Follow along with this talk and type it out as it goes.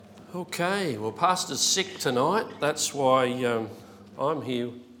Okay, well, Pastor's sick tonight. That's why I'm here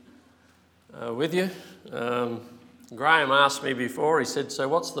with you. Graham asked me before, he said, so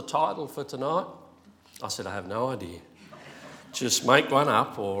what's the title for tonight? I said, I have no idea. Just make one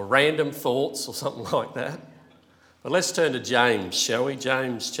up, or random thoughts or something like that. But let's turn to James, shall we?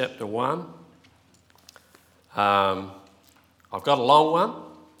 James chapter 1. I've got a long one.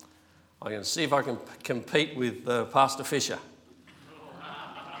 I'm going to see if I can compete with Pastor Fisher.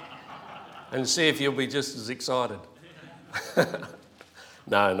 And see if you'll be just as excited.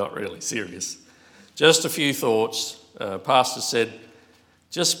 No, not really, serious. Just a few thoughts. Pastor said,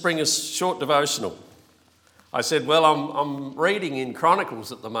 just bring a short devotional. I said, well, I'm reading in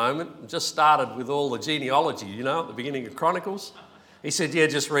Chronicles at the moment. Just started with all the genealogy, you know, at the beginning of Chronicles. He said, yeah,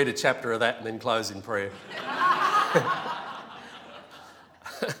 just read a chapter of that and then close in prayer.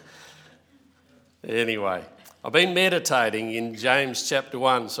 Anyway, I've been meditating in James chapter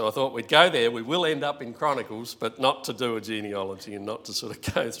 1, so I thought we'd go there. We will end up in Chronicles, but not to do a genealogy and not to sort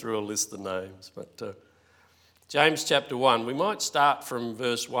of go through a list of names. But James chapter 1, we might start from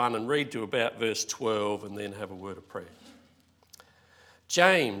verse 1 and read to about verse 12 and then have a word of prayer.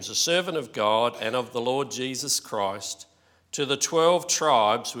 James, a servant of God and of the Lord Jesus Christ, to the 12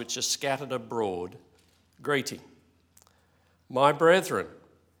 tribes which are scattered abroad, greeting. My brethren,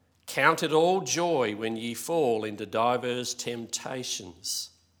 count it all joy when ye fall into divers temptations,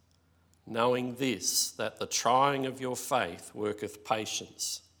 knowing this, that the trying of your faith worketh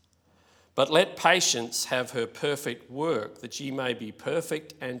patience. But let patience have her perfect work, that ye may be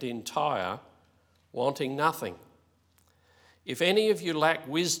perfect and entire, wanting nothing. If any of you lack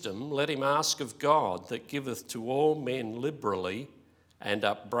wisdom, let him ask of God, that giveth to all men liberally, and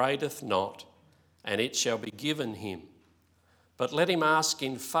upbraideth not, and it shall be given him. But let him ask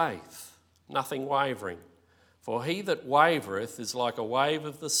in faith, nothing wavering. For he that wavereth is like a wave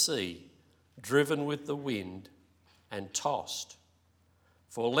of the sea, driven with the wind and tossed.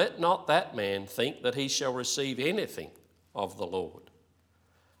 For let not that man think that he shall receive anything of the Lord.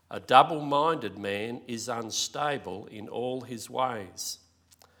 A double-minded man is unstable in all his ways.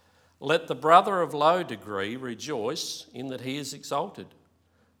 Let the brother of low degree rejoice in that he is exalted,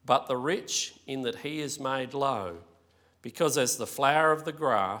 but the rich in that he is made low, because as the flower of the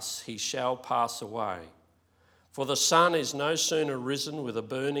grass he shall pass away. For the sun is no sooner risen with a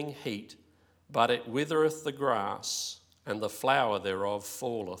burning heat, but it withereth the grass, and the flower thereof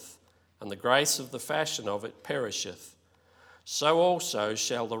falleth, and the grace of the fashion of it perisheth. So also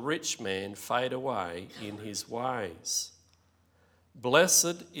shall the rich man fade away in his ways.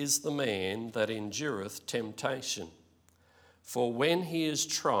 Blessed is the man that endureth temptation, for when he is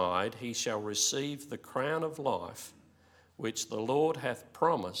tried he shall receive the crown of life, which the Lord hath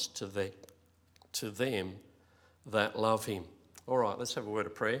promised to them that love him. All right, let's have a word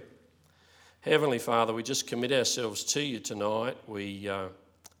of prayer. Heavenly Father, we just commit ourselves to you tonight. We are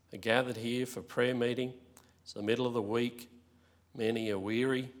gathered here for prayer meeting. It's the middle of the week. Many are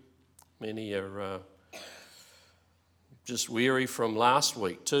weary. Many are just weary from last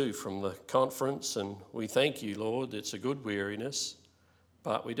week too, from the conference. And we thank you, Lord. It's a good weariness.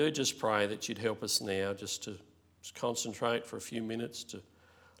 But we do just pray that you'd help us now just to concentrate for a few minutes, to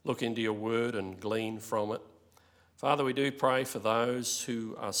look into your word and glean from it. Father, we do pray for those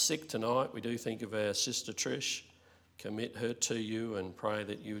who are sick tonight. We do think of our sister Trish, commit her to you and pray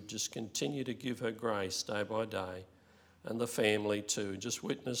that you would just continue to give her grace day by day, and the family too. Just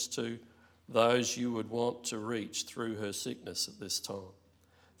witness to those you would want to reach through her sickness at this time.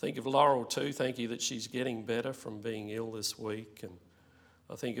 Think of Laurel too. Thank you that she's getting better from being ill this week. And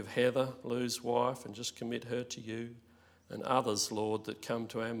I think of Heather, Lou's wife, and just commit her to you, and others, Lord, that come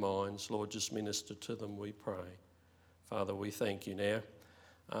to our minds. Lord, just minister to them, we pray. Father, we thank you now.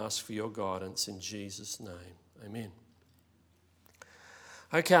 Ask for your guidance in Jesus' name. Amen.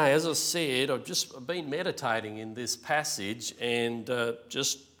 Okay, as I said, I've been meditating in this passage and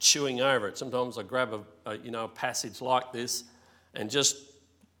just chewing over it. Sometimes I grab a passage like this and just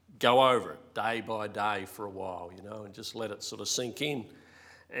go over it day by day for a while, and just let it sort of sink in.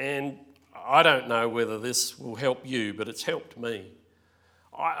 And I don't know whether this will help you, but it's helped me.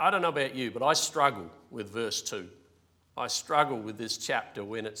 I don't know about you, but I struggle with verse 2. I struggle with this chapter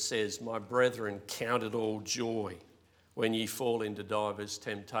when it says, my brethren, count it all joy when ye fall into divers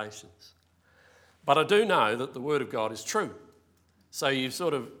temptations. But I do know that the word of God is true. So you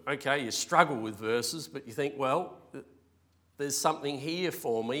you struggle with verses, but you think, well, there's something here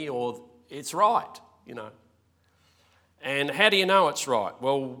for me, or it's right, And how do you know it's right?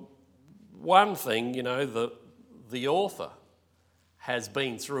 Well, one thing, the author has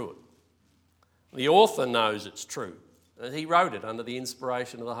been through it. The author knows it's true. He wrote it under the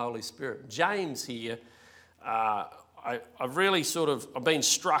inspiration of the Holy Spirit. James here, I've really I've been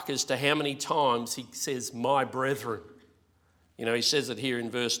struck as to how many times he says, my brethren. You know, he says it here in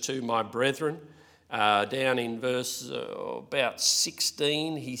verse 2, my brethren. Down in verse about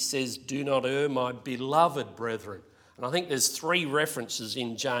 16, he says, do not err, my beloved brethren. And I think there's 3 references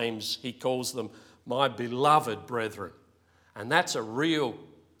in James. He calls them my beloved brethren. And that's a real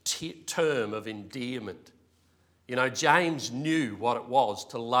term of endearment. You know, James knew what it was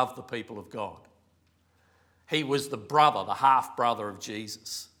to love the people of God. He was the brother, the half-brother of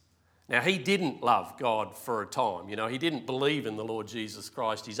Jesus. Now, he didn't love God for a time. You know, he didn't believe in the Lord Jesus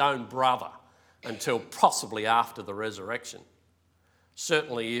Christ, his own brother, until possibly after the resurrection.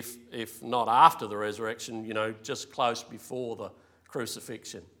 Certainly, if not after the resurrection, you know, just close before the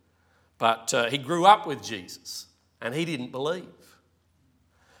crucifixion. But he grew up with Jesus, and he didn't believe.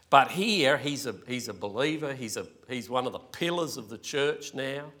 But here, he's a believer. He's one of the pillars of the church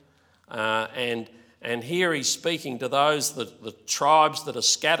now, and here he's speaking to those the tribes that are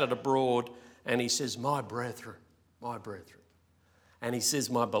scattered abroad, and he says, my brethren, my brethren. And he says,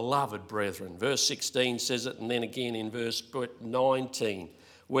 my beloved brethren. Verse 16 says it, and then again in verse 19,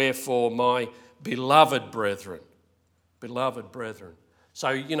 wherefore my beloved brethren. Beloved brethren. So,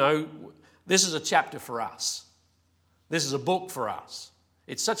 you know, this is a chapter for us. This is a book for us.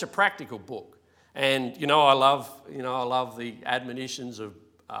 It's such a practical book. And, you know, I love the admonitions of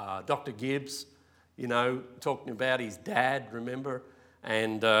Dr. Gibbs, you know, talking about his dad, remember?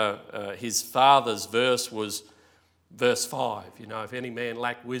 And his father's verse was verse 5, you know, if any man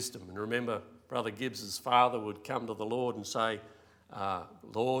lack wisdom. And remember, Brother Gibbs's father would come to the Lord and say,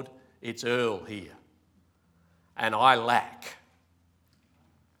 Lord, it's Earl here, and I lack.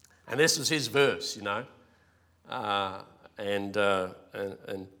 And this was his verse, you know. And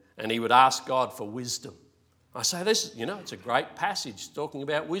he would ask God for wisdom. I say this, you know, it's a great passage talking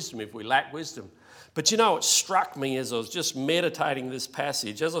about wisdom if we lack wisdom. But you know, it struck me as I was just meditating this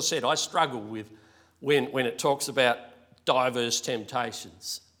passage. As I said, I struggle with when it talks about diverse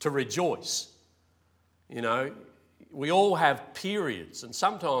temptations, to rejoice. You know, we all have periods, and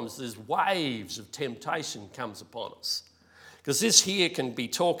sometimes there's waves of temptation comes upon us. Because this here can be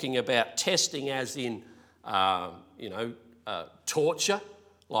talking about testing as in, torture,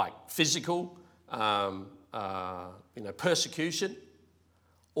 like physical, persecution,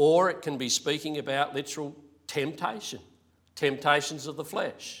 or it can be speaking about literal temptation, temptations of the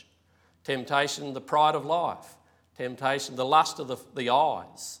flesh, temptation, the pride of life, temptation, the lust of the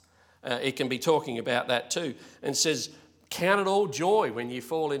eyes. It can be talking about that too. And says, count it all joy when you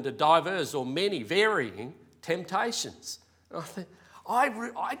fall into diverse or many varying temptations. And I think, I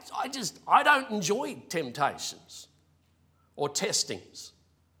don't enjoy temptations or testings.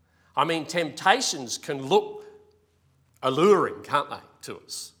 I mean, temptations can look alluring, can't they, to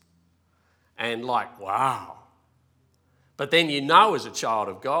us? And like, wow. But then you know as a child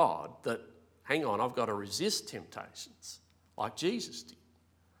of God that, hang on, I've got to resist temptations like Jesus did.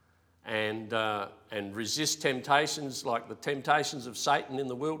 And resist temptations like the temptations of Satan in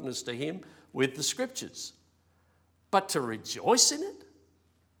the wilderness to him with the scriptures. But to rejoice in it?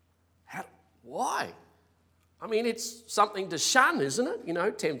 Why? I mean, it's something to shun, isn't it? You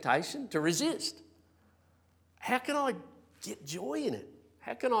know, temptation, to resist. How can I get joy in it?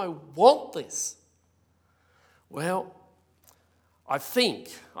 How can I want this? Well, I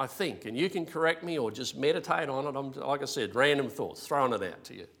think, and you can correct me or just meditate on it. I'm, like I said, random thoughts, throwing it out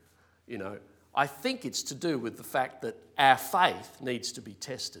to you. You know, I think it's to do with the fact that our faith needs to be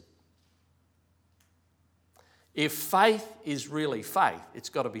tested. If faith is really faith, it's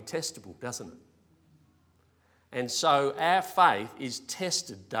got to be testable, doesn't it? And so our faith is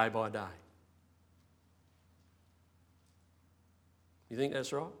tested day by day. You think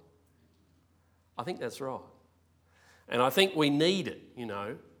that's right? I think that's right. And I think we need it, you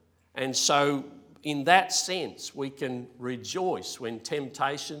know. And so in that sense, we can rejoice when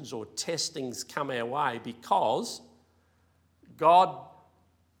temptations or testings come our way because God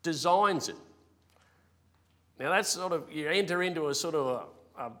designs it. Now that's sort of, you enter into a sort of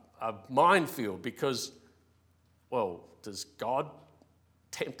a minefield because, well, does God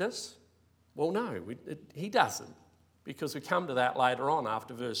tempt us? Well, no, he doesn't, because we come to that later on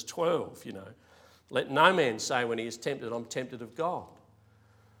after verse 12, you know. Let no man say when he is tempted, I'm tempted of God.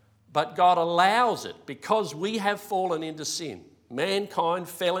 But God allows it because we have fallen into sin. Mankind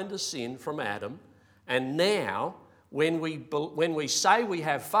fell into sin from Adam, and now when we say we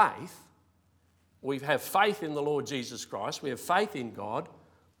have faith in the Lord Jesus Christ, we have faith in God,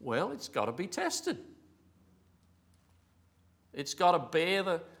 well, it's got to be tested. It's got to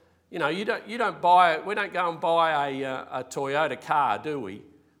bear we don't go and buy a Toyota car, do we,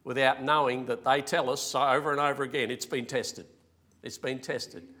 without knowing that they tell us over and over again, it's been tested. It's been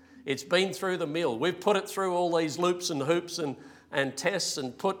tested. It's been through the mill. We've put it through all these loops and hoops and tests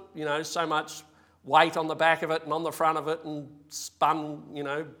and put, so much weight on the back of it and on the front of it and spun,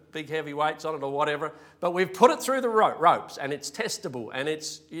 big heavy weights on it or whatever. But we've put it through the ropes and it's testable and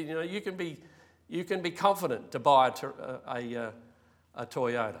it's, you can be confident to buy a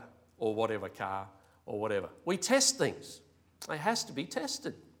Toyota or whatever car or whatever. We test things. It has to be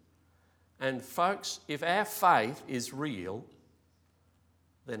tested. And folks, if our faith is real,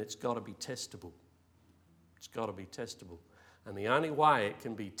 then it's got to be testable. It's got to be testable. And the only way it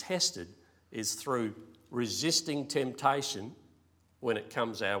can be tested is through resisting temptation when it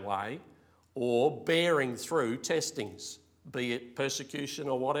comes our way, or bearing through testings, be it persecution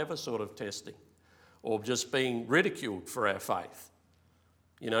or whatever sort of testing, or just being ridiculed for our faith.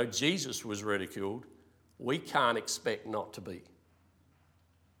 Jesus was ridiculed. We can't expect not to be.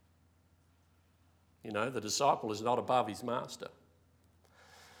 The disciple is not above his master.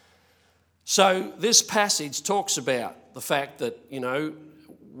 So this passage talks about the fact that,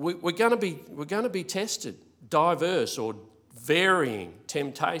 we're going to be tested, diverse or varying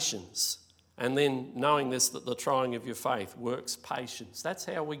temptations, and then knowing this, that the trying of your faith works patience. That's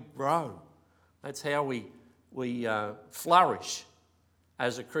how we grow. That's how we flourish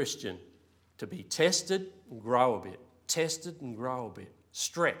as a Christian, to be tested and grow a bit, tested and grow a bit,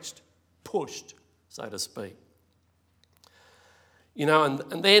 stretched, pushed, so to speak.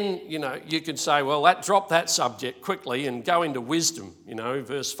 And then, you can say, well, drop that subject quickly and go into wisdom.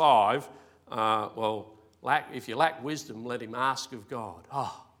 Verse 5, if you lack wisdom, let him ask of God.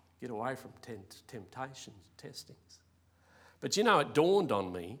 Get away from temptations, testings. But it dawned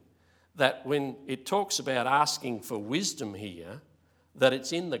on me that when it talks about asking for wisdom here, that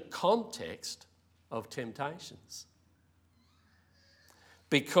it's in the context of temptations.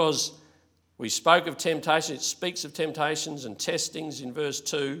 Because we spoke of temptation, it speaks of temptations and testings in verse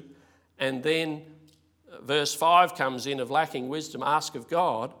 2, and then verse 5 comes in of lacking wisdom, ask of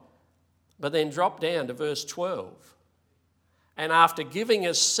God, but then drop down to verse 12. And after giving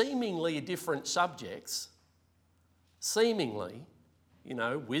us seemingly different subjects,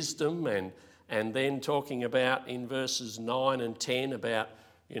 wisdom and then talking about in verses 9 and 10 about,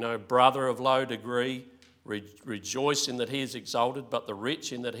 brother of low degree, rejoice in that he is exalted, but the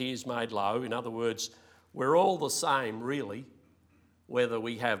rich in that he is made low. In other words, we're all the same, really, whether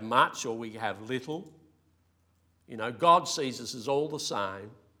we have much or we have little. God sees us as all the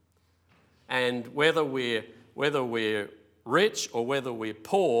same. And whether we're rich or whether we're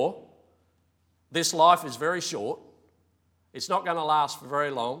poor, this life is very short. It's not going to last for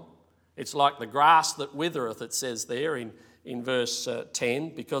very long. It's like the grass that withereth, it says there in verse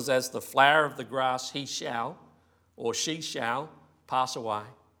 10, because as the flower of the grass he shall, or she shall, pass away.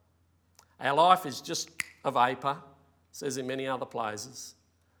 Our life is just a vapour, says in many other places,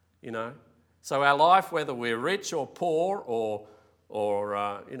 So our life, whether we're rich or poor or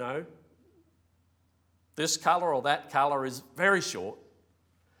this colour or that colour, is very short.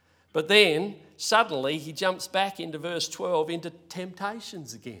 But then suddenly he jumps back into verse 12 into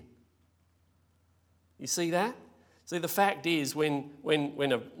temptations again. You see that? See, the fact is when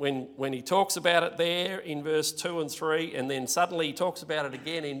he talks about it there in verse 2 and 3, and then suddenly he talks about it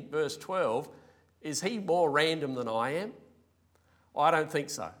again in verse 12, is he more random than I am? I don't think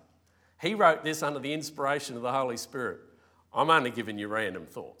so. He wrote this under the inspiration of the Holy Spirit. I'm only giving you random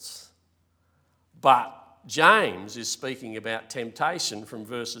thoughts. But James is speaking about temptation from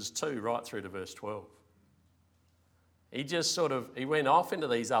verses 2 right through to verse 12. He went off into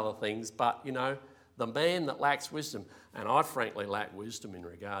these other things, but, the man that lacks wisdom, and I frankly lack wisdom in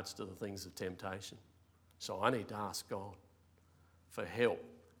regards to the things of temptation. So I need to ask God for help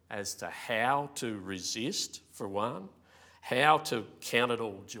as to how to resist, for one, how to count it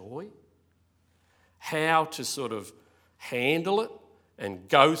all joy, how to sort of handle it and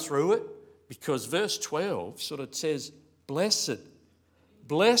go through it, because verse 12 sort of says, blessed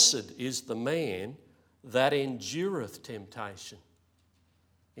is the man that endureth temptation.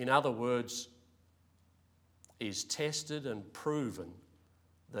 In other words, is tested and proven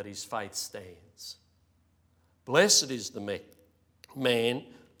that his faith stands. Blessed is the man,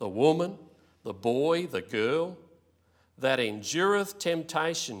 the woman, the boy, the girl, that endureth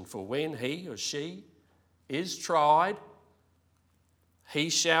temptation, for when he or she is tried, he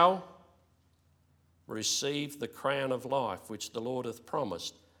shall receive the crown of life which the Lord hath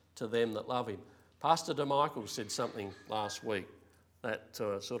promised to them that love him. Pastor DeMichael said something last week that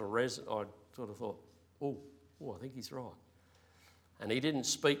I sort of thought, I think he's right. And he didn't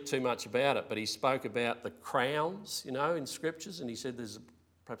speak too much about it, but he spoke about the crowns, in Scriptures, and he said there's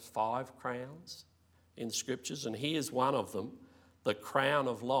perhaps 5 crowns in Scriptures, and here's one of them, the crown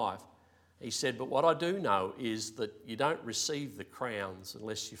of life. He said, but what I do know is that you don't receive the crowns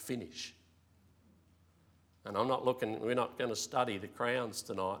unless you finish. And we're not going to study the crowns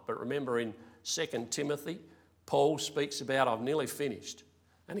tonight, but remember in 2 Timothy, Paul speaks about, I've nearly finished.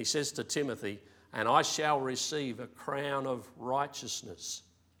 And he says to Timothy, and I shall receive a crown of righteousness.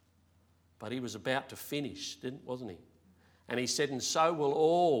 But he was about to finish, wasn't he? And he said, and so will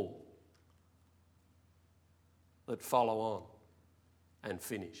all that follow on and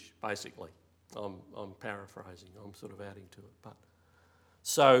finish, basically. I'm paraphrasing, I'm sort of adding to it. But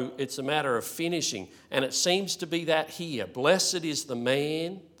so it's a matter of finishing. And it seems to be that here. Blessed is the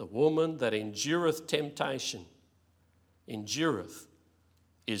man, the woman that endureth temptation. Endureth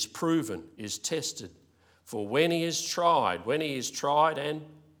is proven, is tested. For when he is tried and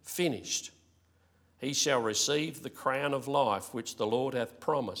finished, he shall receive the crown of life which the Lord hath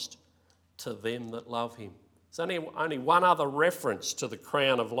promised to them that love him. There's only one other reference to the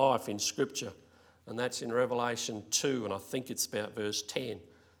crown of life in Scripture, and that's in Revelation 2, and I think it's about verse 10,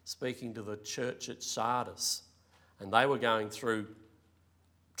 speaking to the church at Sardis. And they were going through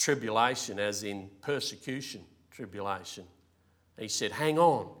tribulation, as in persecution tribulation. He said, hang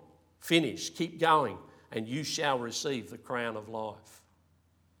on, finish, keep going, and you shall receive the crown of life.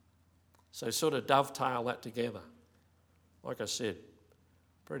 So sort of dovetail that together. Like I said,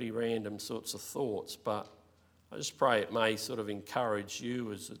 pretty random sorts of thoughts, but I just pray it may sort of encourage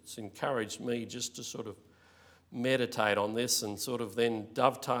you as it's encouraged me just to sort of meditate on this and sort of then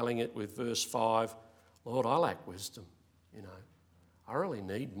dovetailing it with verse 5. Lord, I lack wisdom, I really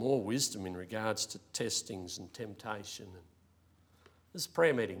need more wisdom in regards to testings and temptation. And this is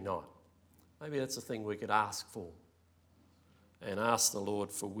prayer meeting night. Maybe that's a thing we could ask for and ask the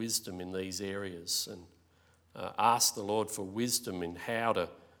Lord for wisdom in these areas and ask the Lord for wisdom in how to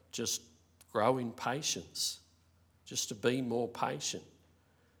just grow in patience, just to be more patient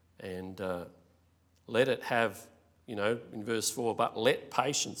and let it have, in verse 4, but let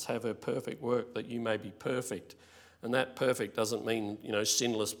patience have her perfect work that you may be perfect. And that perfect doesn't mean,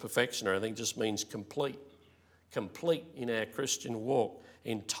 sinless perfection or anything, just means complete in our Christian walk,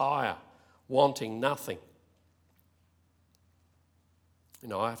 entire, wanting nothing.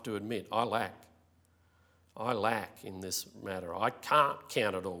 I have to admit, I lack in this matter. I can't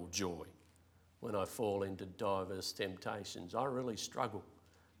count it all joy when I fall into diverse temptations. I really struggle,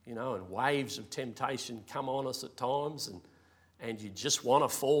 and waves of temptation come on us at times and you just want to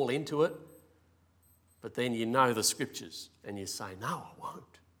fall into it, but then the Scriptures and you say, no, I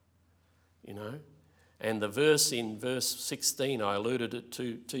won't, And the verse in verse 16, I alluded it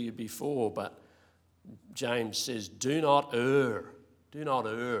to you before, but James says, do not err. Do not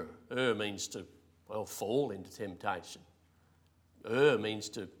err. Err means to, fall into temptation. Err means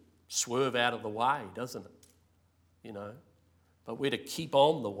to swerve out of the way, doesn't it? But we're to keep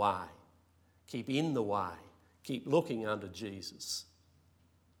on the way, keep in the way, keep looking unto Jesus.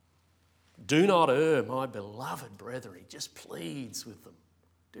 Do not err, my beloved brethren. He just pleads with them.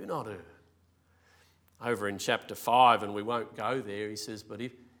 Do not err. Over in chapter 5, and we won't go there, he says, but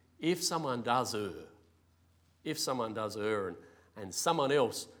if someone does err, and someone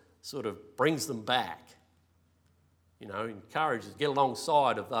else sort of brings them back, encourages, get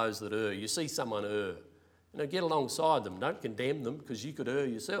alongside of those that err. You see someone err, get alongside them. Don't condemn them because you could err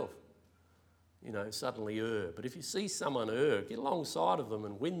yourself, suddenly err. But if you see someone err, get alongside of them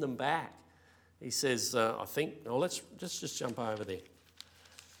and win them back. He says, let's just jump over there.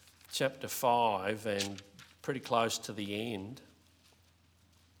 Chapter 5 and pretty close to the end.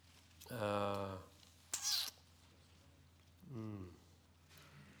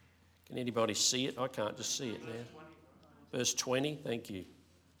 Can anybody see it? I can't just see it now. Verse 20, thank you.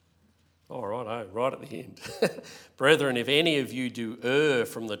 All right, right at the end. Brethren, if any of you do err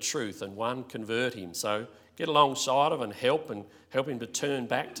from the truth and one convert him, so get alongside of and help him to turn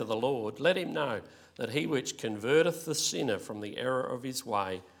back to the Lord, let him know that he which converteth the sinner from the error of his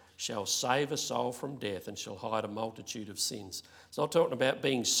way shall save a soul from death and shall hide a multitude of sins. It's not talking about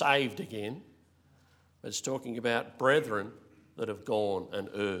being saved again, but it's talking about brethren that have gone and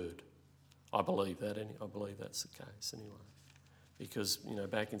erred. I believe that. I believe that's the case anyway. Because,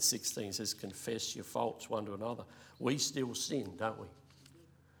 back in 16 it says, confess your faults one to another. We still sin, don't we?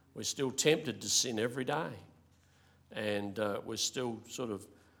 We're still tempted to sin every day. And we're still sort of,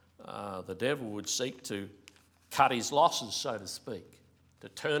 the devil would seek to cut his losses, so to speak, to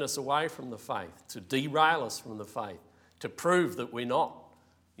turn us away from the faith, to derail us from the faith, to prove that we're not,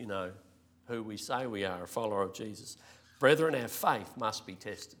 who we say we are, a follower of Jesus. Brethren, our faith must be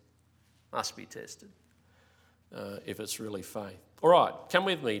tested. Must be tested if it's really faith. All right, come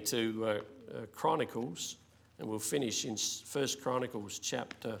with me to Chronicles, and we'll finish in 1 Chronicles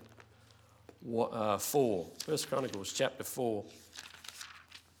chapter 4. 1 Chronicles chapter 4.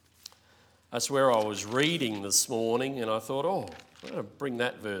 That's where I was reading this morning, and I thought, I'm going to bring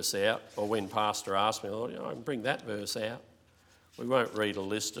that verse out. Or when Pastor asked me, I thought, I can bring that verse out. We won't read a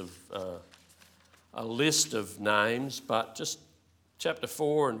list of names, but just chapter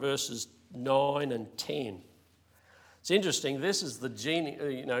 4 and verses 9 and 10. It's interesting. This is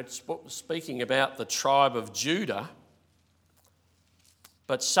speaking about the tribe of Judah,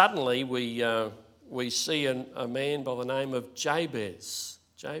 but suddenly we see a man by the name of Jabez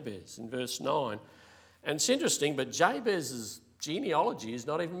in verse 9. And it's interesting, but Jabez's genealogy is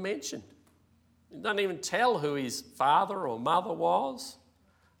not even mentioned. It doesn't even tell who his father or mother was.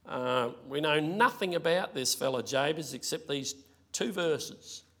 We know nothing about this fellow Jabez except these 2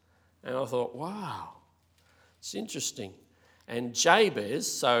 verses. And I thought, wow, it's interesting. And Jabez,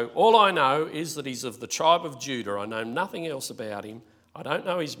 so all I know is that he's of the tribe of Judah. I know nothing else about him. I don't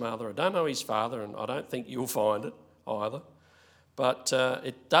know his mother, I don't know his father, and I don't think you'll find it either. But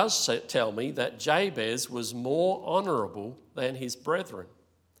it does tell me that Jabez was more honourable than his brethren.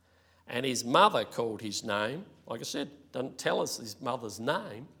 And his mother called his name. Like I said, doesn't tell us his mother's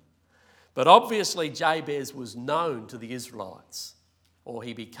name. But obviously Jabez was known to the Israelites, or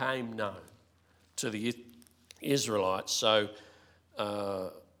he became known to the Israelites. So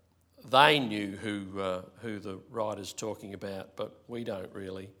they knew who the writer's talking about, but we don't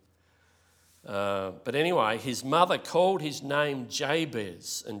really. But anyway, his mother called his name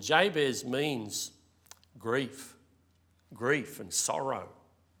Jabez, and Jabez means grief and sorrow.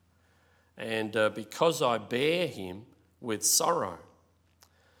 And because I bear him with sorrow.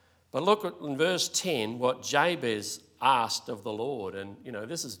 But look at in verse 10 what Jabez asked of the Lord. And,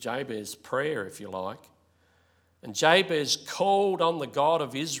 this is Jabez's prayer, if you like. And Jabez called on the God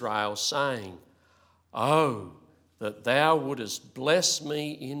of Israel, saying, "Oh, that thou wouldest bless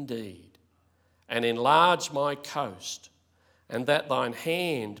me indeed, and enlarge my coast, and that thine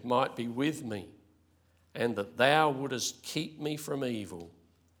hand might be with me, and that thou wouldest keep me from evil,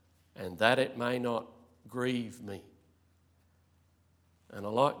 and that it may not grieve me." And I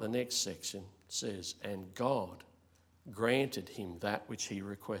like the next section. It says, "And God granted him that which he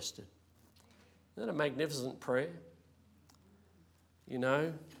requested." Isn't that a magnificent prayer? And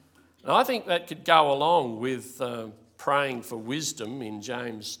I think that could go along with praying for wisdom in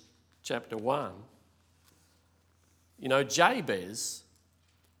James chapter 1.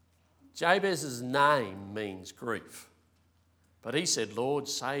 Jabez's name means grief. But he said, "Lord,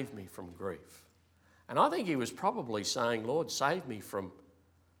 save me from grief." And I think he was probably saying, "Lord, save me from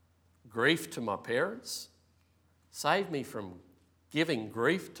grief to my parents. Save me from giving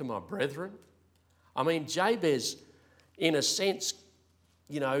grief to my brethren." I mean, Jabez, in a sense,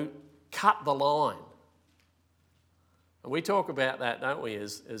 cut the line. And we talk about that, don't we,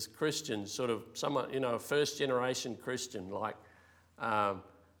 as Christians, sort of, a first-generation Christian, like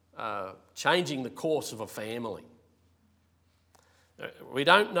changing the course of a family. We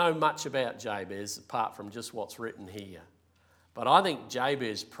don't know much about Jabez apart from just what's written here. But I think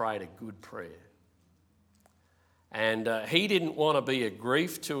Jabez prayed a good prayer. And he didn't want to be a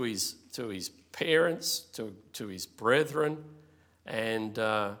grief to his parents, to his brethren. And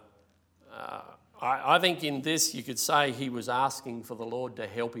I think in this you could say he was asking for the Lord to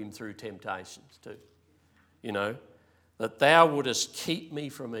help him through temptations too. That thou wouldest keep me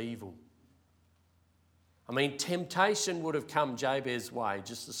from evil. I mean, temptation would have come Jabez's way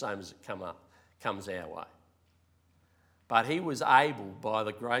just the same as it comes our way. But he was able, by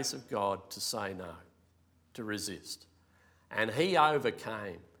the grace of God, to say no, to resist. And he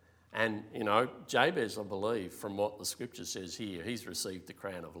overcame. And, Jabez, I believe, from what the scripture says here, he's received the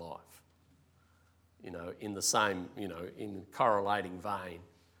crown of life. In the same, in correlating vein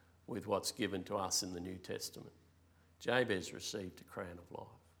with what's given to us in the New Testament. Jabez received a crown of life.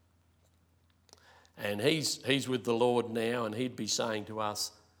 And he's with the Lord now, and he'd be saying to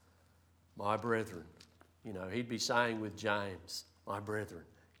us, "My brethren," he'd be saying with James, "My brethren,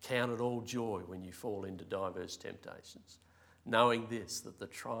 count it all joy when you fall into diverse temptations, knowing this, that the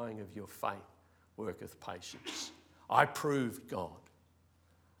trying of your faith worketh patience." I proved God.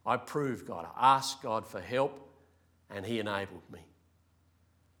 I asked God for help, and he enabled me.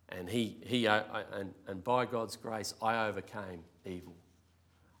 And and by God's grace, I overcame evil.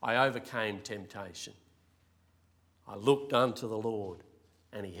 I overcame temptation. I looked unto the Lord,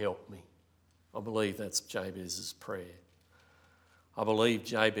 and he helped me. I believe that's Jabez's prayer. I believe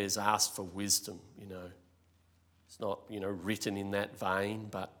Jabez asked for wisdom, It's not, written in that vein,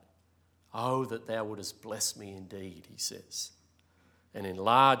 but, oh, that thou wouldest bless me indeed, he says, and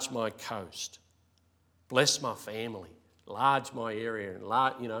enlarge my coast, bless my family, enlarge my area,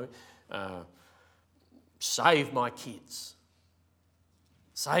 save my kids,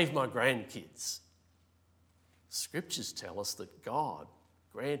 save my grandkids. Scriptures tell us that God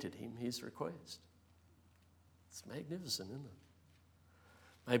granted him his request. It's magnificent, isn't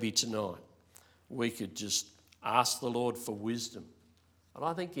it? Maybe tonight we could just ask the Lord for wisdom. And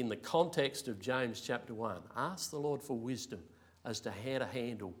I think in the context of James chapter 1, ask the Lord for wisdom as to how to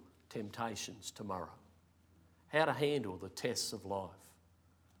handle temptations tomorrow, how to handle the tests of life.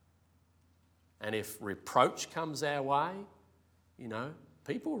 And if reproach comes our way,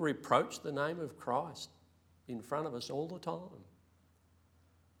 people reproach the name of Christ in front of us all the time.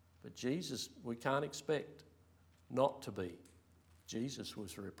 But Jesus, we can't expect not to be. Jesus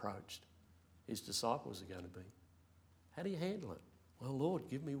was reproached. His disciples are going to be. How do you handle it? Well, Lord,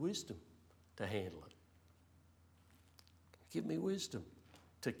 give me wisdom to handle it. Give me wisdom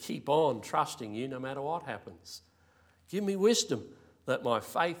to keep on trusting you no matter what happens. Give me wisdom that my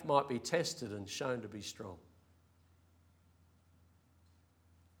faith might be tested and shown to be strong.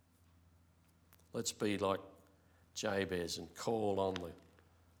 Let's be like Jabez and call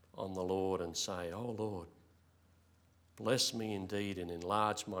on the Lord and say, oh Lord, bless me indeed and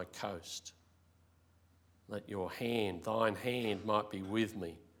enlarge my coast. Let thine hand might be with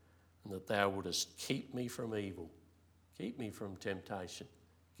me, and that thou wouldest keep me from evil, keep me from temptation.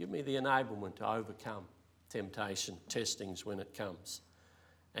 Give me the enablement to overcome temptation, testings when it comes,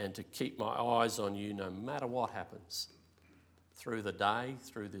 and to keep my eyes on you no matter what happens, through the day,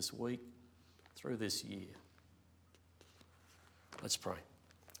 through this week, through this year. Let's pray.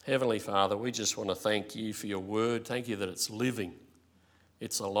 Heavenly Father, we just want to thank you for your word. Thank you that it's living,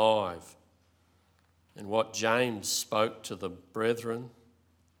 it's alive. And what James spoke to the brethren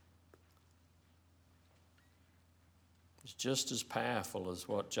is just as powerful as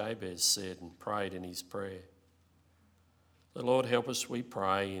what Jabez said and prayed in his prayer. The Lord, help us, we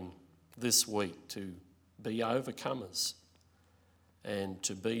pray, in this week to be overcomers and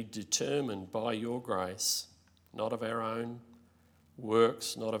to be determined by your grace, not of our own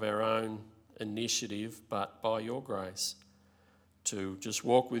works, not of our own initiative, but by your grace, to just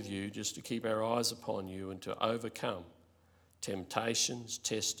walk with you, just to keep our eyes upon you and to overcome temptations,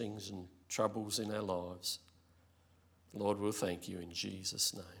 testings and troubles in our lives. Lord, we'll thank you in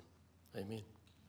Jesus' name. Amen.